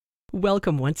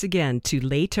Welcome once again to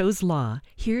Leto's Law.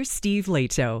 Here's Steve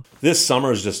Leto. This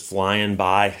summer is just flying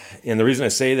by, and the reason I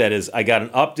say that is I got an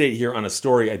update here on a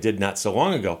story I did not so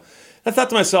long ago. I thought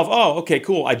to myself, oh, okay,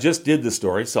 cool, I just did the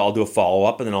story, so I'll do a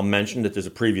follow-up, and then I'll mention that there's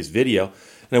a previous video.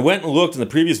 And I went and looked, and the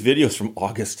previous video is from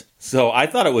August, so I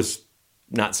thought it was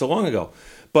not so long ago.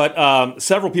 But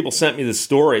several people sent me this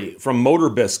story from Motor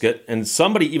Biscuit, and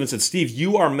somebody even said, Steve,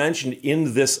 you are mentioned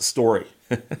in this story.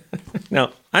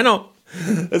 Now, I know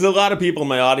there's a lot of people in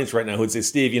my audience right now who would say,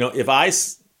 Steve, if I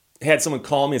had someone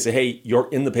call me and say, hey, you're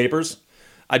in the papers,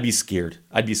 I'd be scared.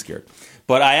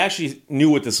 But I actually knew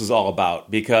what this was all about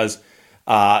because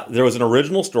there was an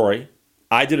original story.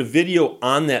 I did a video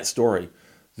on that story.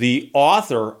 The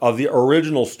author of the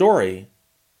original story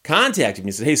contacted me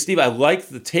and said, hey, Steve, I liked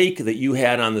the take that you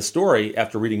had on the story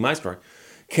after reading my story.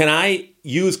 Can I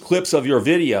use clips of your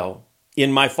video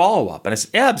in my follow-up? And I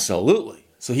said, absolutely.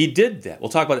 So he did that. We'll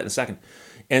talk about that in a second.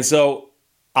 And so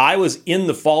I was in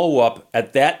the follow-up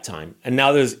at that time. And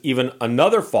now there's even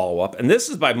another follow-up. And this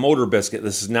is by Motor Biscuit.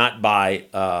 This is not by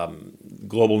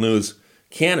Global News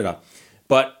Canada.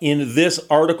 But in this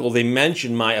article, they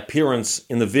mention my appearance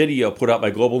in the video put out by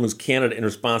Global News Canada in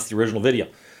response to the original video.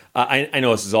 I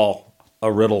know this is all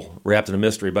a riddle wrapped in a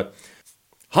mystery, but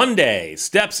Hyundai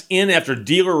steps in after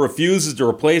dealer refuses to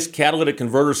replace catalytic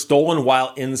converter stolen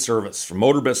while in service. From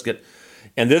Motor Biscuit.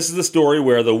 And this is the story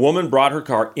where the woman brought her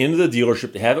car into the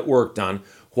dealership to have it worked on.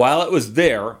 While it was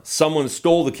there, someone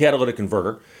stole the catalytic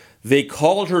converter. They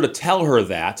called her to tell her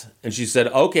that, and she said,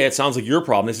 okay, it sounds like your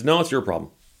problem. They said, no, it's your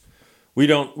problem. We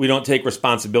don't take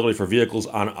responsibility for vehicles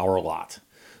on our lot.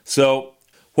 So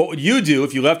what would you do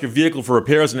if you left your vehicle for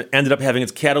repairs and it ended up having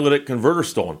its catalytic converter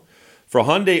stolen? For a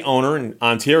Hyundai owner in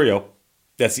Ontario,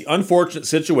 that's the unfortunate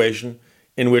situation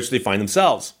in which they find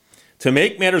themselves. To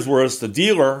make matters worse, the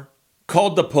dealer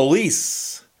called the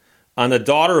police on the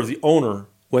daughter of the owner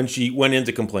when she went in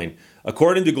to complain.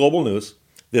 According to Global News,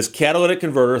 this catalytic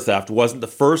converter theft wasn't the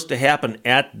first to happen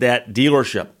at that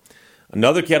dealership.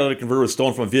 Another catalytic converter was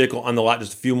stolen from a vehicle on the lot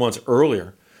just a few months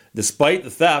earlier. Despite the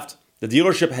theft, the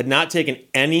dealership had not taken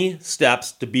any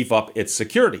steps to beef up its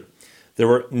security. There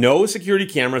were no security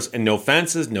cameras and no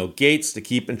fences, no gates to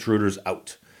keep intruders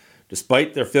out.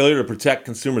 Despite their failure to protect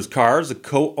consumers' cars, the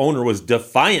co-owner was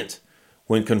defiant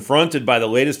when confronted by the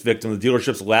latest victim of the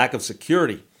dealership's lack of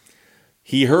security.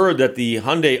 He heard that the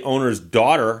Hyundai owner's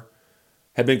daughter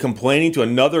had been complaining to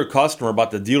another customer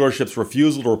about the dealership's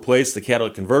refusal to replace the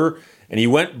catalytic converter, and he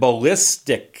went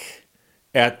ballistic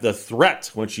at the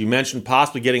threat when she mentioned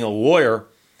possibly getting a lawyer,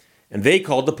 and they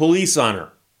called the police on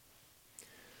her.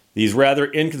 These rather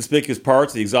inconspicuous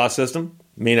parts of the exhaust system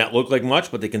may not look like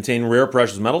much, but they contain rare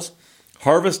precious metals.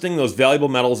 Harvesting those valuable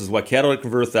metals is why catalytic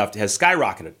converter theft has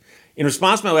skyrocketed. In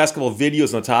response to my last couple of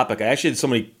videos on the topic, I actually had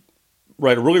somebody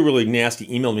write a really, really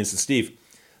nasty email to me and said, Steve,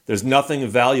 there's nothing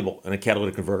valuable in a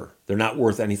catalytic converter. They're not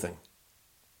worth anything.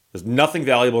 There's nothing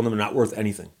valuable in them. They're not worth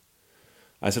anything.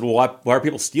 I said, well, why are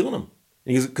people stealing them?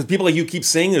 And he goes, because people like you keep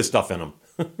saying there's stuff in them.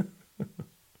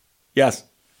 Yes,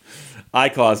 I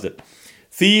caused it.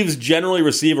 Thieves generally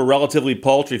receive a relatively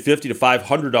paltry $50 to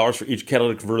 $500 for each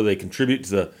catalytic converter they contribute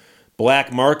to the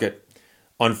black market.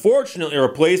 Unfortunately, a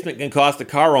replacement can cost the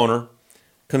car owner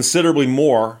considerably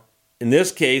more. In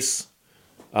this case,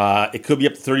 it could be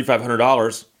up to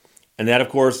 $3,500. And that, of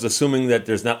course, is assuming that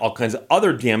there's not all kinds of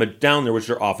other damage down there, which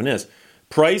there often is.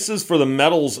 Prices for the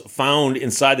metals found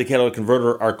inside the catalytic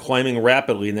converter are climbing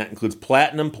rapidly, and that includes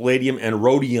platinum, palladium, and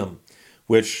rhodium,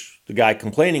 which the guy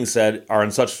complaining said are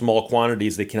in such small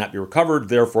quantities they cannot be recovered.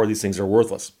 Therefore, these things are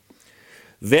worthless.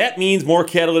 That means more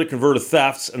catalytic converter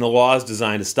thefts, and the law is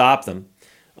designed to stop them.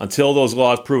 Until those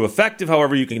laws prove effective,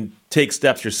 however, you can take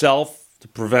steps yourself to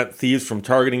prevent thieves from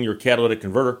targeting your catalytic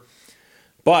converter.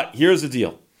 But here's the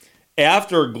deal.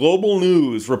 After Global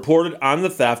News reported on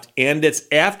the theft and its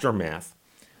aftermath,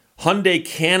 Hyundai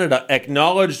Canada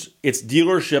acknowledged its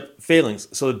dealership failings.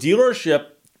 So the dealership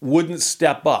wouldn't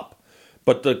step up,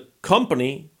 but the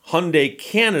company, Hyundai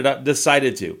Canada,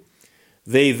 decided to.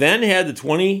 They then had the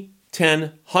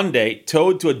 2010 Hyundai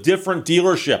towed to a different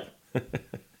dealership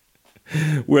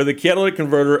where the catalytic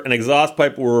converter and exhaust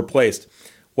pipe were replaced.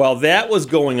 While that was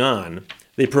going on,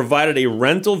 they provided a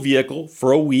rental vehicle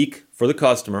for a week for the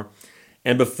customer,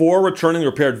 and before returning the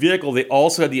repaired vehicle, they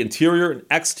also had the interior and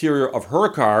exterior of her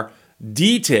car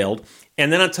detailed,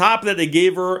 and then on top of that, they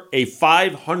gave her a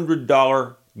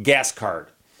 $500 gas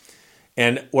card.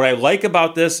 And what I like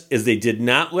about this is they did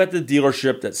not let the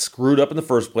dealership that screwed up in the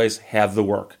first place have the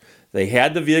work. They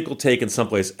had the vehicle taken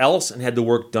someplace else and had the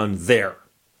work done there.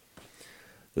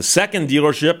 The second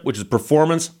dealership, which is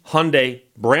Performance Hyundai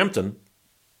Brampton,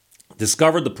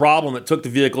 discovered the problem that took the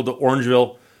vehicle to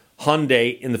Orangeville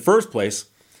Hyundai in the first place,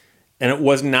 and it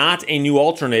was not a new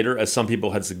alternator, as some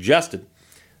people had suggested.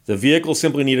 The vehicle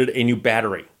simply needed a new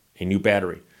battery.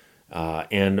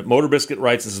 And Motor Biscuit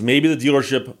writes, this is maybe the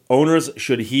dealership owners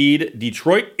should heed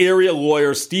Detroit area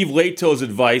lawyer Steve Leto's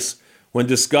advice when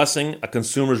discussing a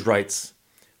consumer's rights.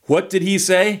 What did he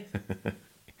say?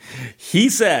 He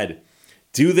said,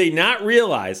 do they not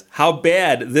realize how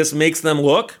bad this makes them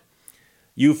look?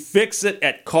 You fix it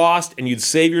at cost and you'd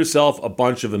save yourself a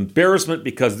bunch of embarrassment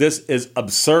because this is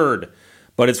absurd.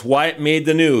 But it's why it made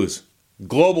the news.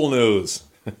 Global news.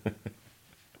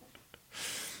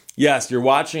 Yes, you're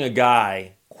watching a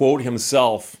guy quote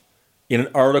himself in an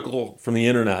article from the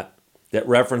internet that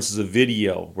references a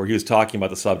video where he was talking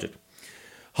about the subject.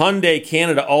 Hyundai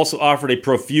Canada also offered a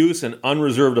profuse and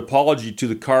unreserved apology to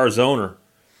the car's owner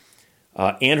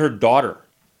and her daughter.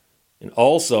 And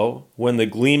also, when the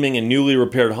gleaming and newly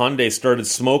repaired Hyundai started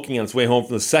smoking on its way home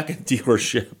from the second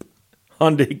dealership,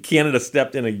 Hyundai Canada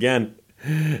stepped in again.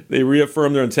 They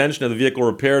reaffirmed their intention to have the vehicle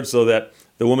repaired so that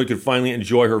the woman could finally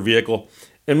enjoy her vehicle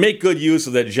and make good use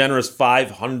of that generous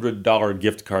 $500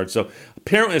 gift card. So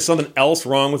apparently there's something else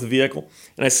wrong with the vehicle.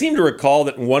 And I seem to recall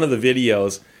that in one of the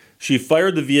videos, she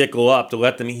fired the vehicle up to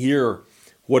let them hear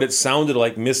what it sounded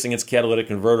like missing its catalytic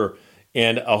converter.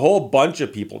 And a whole bunch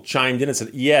of people chimed in and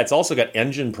said, yeah, it's also got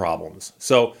engine problems.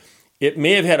 So it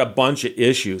may have had a bunch of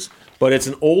issues, but it's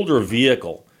an older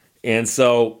vehicle. And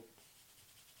so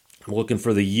I'm looking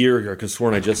for the year here. I could have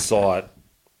sworn I just saw it.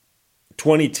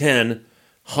 2010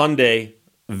 Hyundai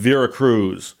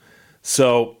Veracruz.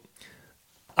 So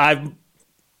I've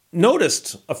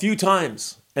noticed a few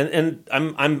times, and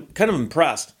I'm kind of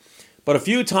impressed, but a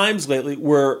few times lately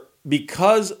where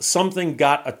because something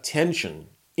got attention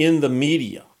in the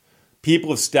media, people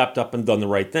have stepped up and done the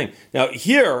right thing. Now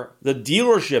here, the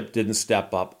dealership didn't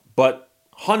step up, but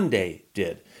Hyundai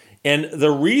did. And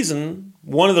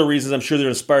one of the reasons I'm sure they're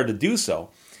inspired to do so,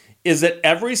 is that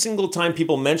every single time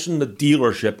people mention the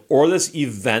dealership or this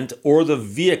event or the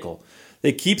vehicle,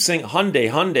 they keep saying Hyundai,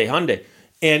 Hyundai, Hyundai.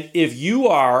 And if you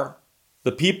are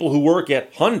the people who work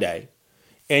at Hyundai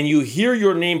and you hear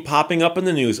your name popping up in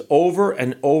the news over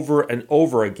and over and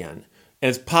over again, and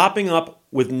it's popping up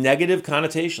with negative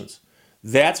connotations,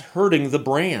 that's hurting the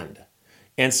brand.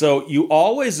 And so you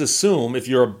always assume if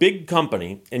you're a big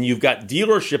company and you've got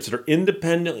dealerships that are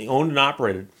independently owned and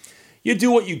operated, you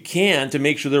do what you can to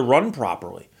make sure they're run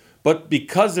properly. But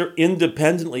because they're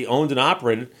independently owned and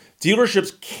operated,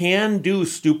 dealerships can do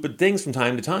stupid things from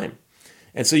time to time.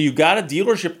 And so you've got a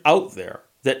dealership out there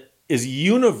that is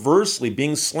universally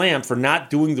being slammed for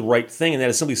not doing the right thing, and that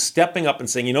is simply stepping up and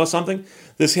saying, you know something?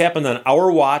 This happened on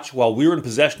our watch while we were in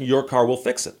possession of your car, we'll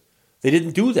fix it. They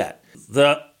didn't do that.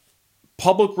 The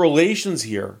public relations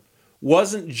here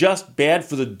wasn't just bad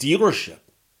for the dealership.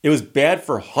 It was bad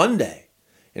for Hyundai.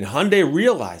 And Hyundai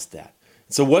realized that.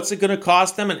 So what's it going to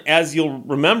cost them? And as you'll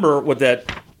remember what that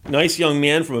nice young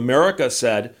man from America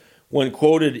said when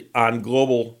quoted on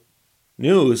Global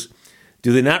News,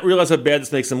 do they not realize how bad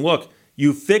this makes them look?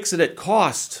 You fix it at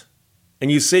cost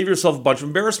and you save yourself a bunch of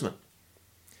embarrassment.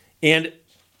 And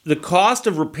the cost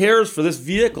of repairs for this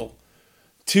vehicle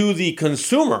to the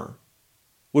consumer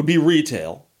would be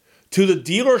retail, to the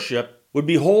dealership would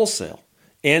be wholesale,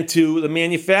 and to the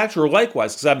manufacturer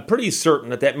likewise, because I'm pretty certain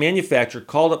that manufacturer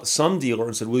called up some dealer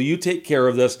and said, will you take care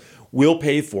of this? We'll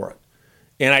pay for it.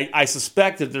 And I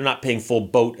suspect that they're not paying full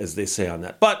boat, as they say on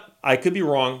that. But I could be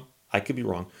wrong.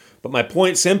 But my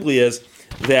point simply is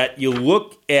that you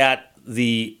look at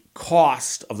the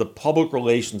cost of the public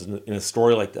relations in a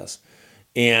story like this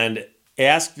and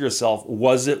ask yourself,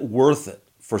 was it worth it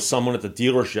for someone at the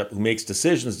dealership who makes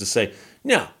decisions to say,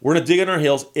 no, we're going to dig in our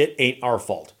heels. It ain't our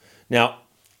fault. Now,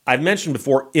 I've mentioned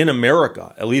before, in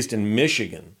America, at least in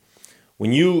Michigan,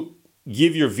 when you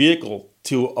give your vehicle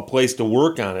to a place to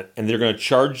work on it and they're going to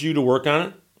charge you to work on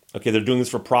it, okay, they're doing this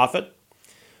for profit,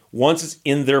 once it's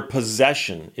in their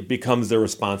possession, it becomes their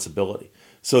responsibility.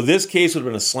 So this case would have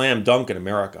been a slam dunk in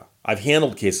America. I've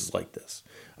handled cases like this.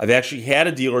 I've actually had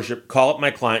a dealership call up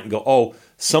my client and go, oh,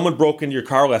 someone broke into your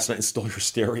car last night and stole your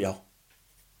stereo.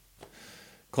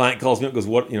 Client calls me up and goes,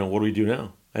 what do we do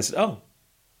now? I said, oh,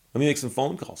 let me make some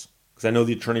phone calls because I know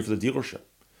the attorney for the dealership.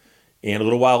 And a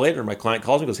little while later, my client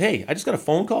calls me and goes, hey, I just got a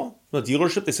phone call from the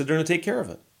dealership. They said they're going to take care of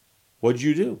it. What'd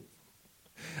you do?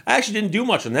 I actually didn't do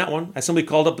much on that one. I simply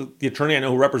called up the attorney I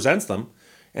know who represents them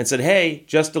and said, hey,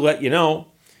 just to let you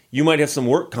know, you might have some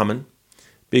work coming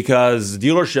because the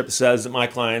dealership says that my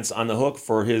client's on the hook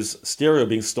for his stereo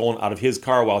being stolen out of his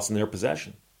car while it's in their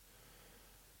possession.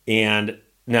 And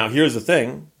now here's the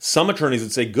thing. Some attorneys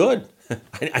would say, good,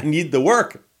 I need the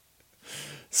work.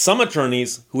 Some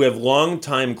attorneys who have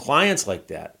long-time clients like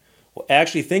that will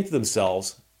actually think to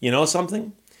themselves, you know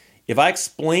something? If I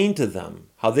explain to them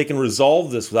how they can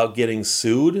resolve this without getting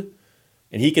sued,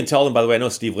 and he can tell them, by the way, I know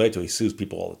Steve Leto, he sues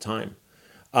people all the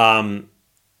time.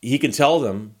 He can tell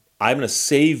them, I'm going to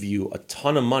save you a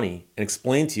ton of money and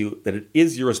explain to you that it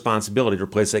is your responsibility to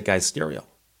replace that guy's stereo.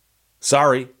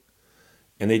 Sorry.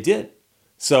 And they did.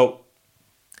 So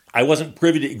I wasn't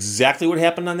privy to exactly what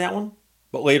happened on that one,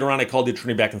 but later on I called the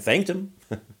attorney back and thanked him.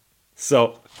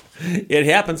 So it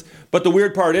happens. But the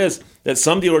weird part is that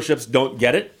some dealerships don't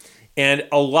get it. And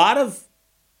a lot of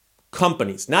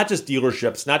companies, not just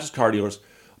dealerships, not just car dealers,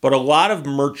 but a lot of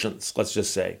merchants, let's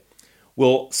just say,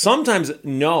 will sometimes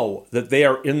know that they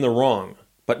are in the wrong,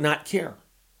 but not care.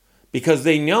 Because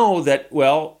they know that,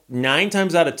 well, 9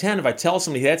 times out of 10, if I tell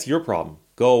somebody that's your problem,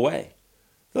 go away,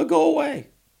 they'll go away.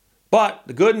 But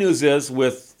the good news is,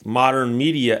 with modern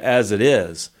media as it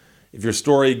is, if your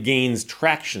story gains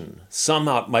traction,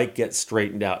 somehow it might get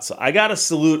straightened out. So I got to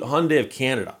salute Hyundai of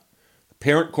Canada, the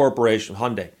parent corporation of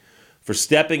Hyundai, for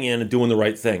stepping in and doing the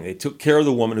right thing. They took care of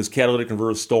the woman whose catalytic converter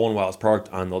was stolen while it was parked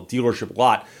on the dealership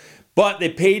lot, but they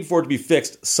paid for it to be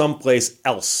fixed someplace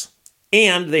else.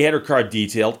 And they had her car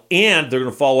detailed, and they're going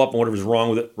to follow up on whatever's wrong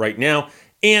with it right now,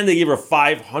 and they gave her a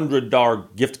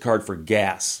 $500 gift card for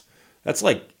gas. That's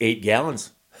like 8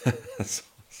 gallons.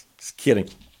 Just kidding.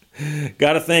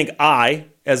 Got to thank I,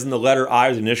 as in the letter I,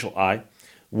 or the initial I,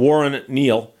 Warren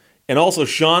Neal, and also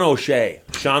Sean O'Shea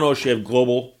of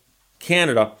Global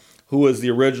Canada, who was the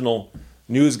original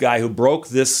news guy who broke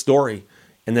this story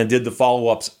and then did the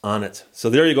follow-ups on it. So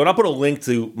there you go. And I'll put a link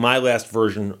to my last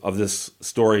version of this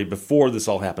story before this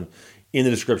all happened in the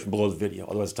description below the video.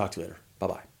 Otherwise, I'll talk to you later.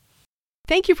 Bye-bye.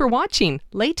 Thank you for watching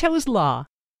Leto's Law.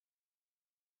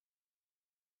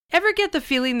 Ever get the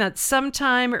feeling that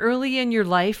sometime early in your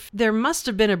life there must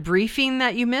have been a briefing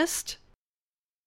that you missed?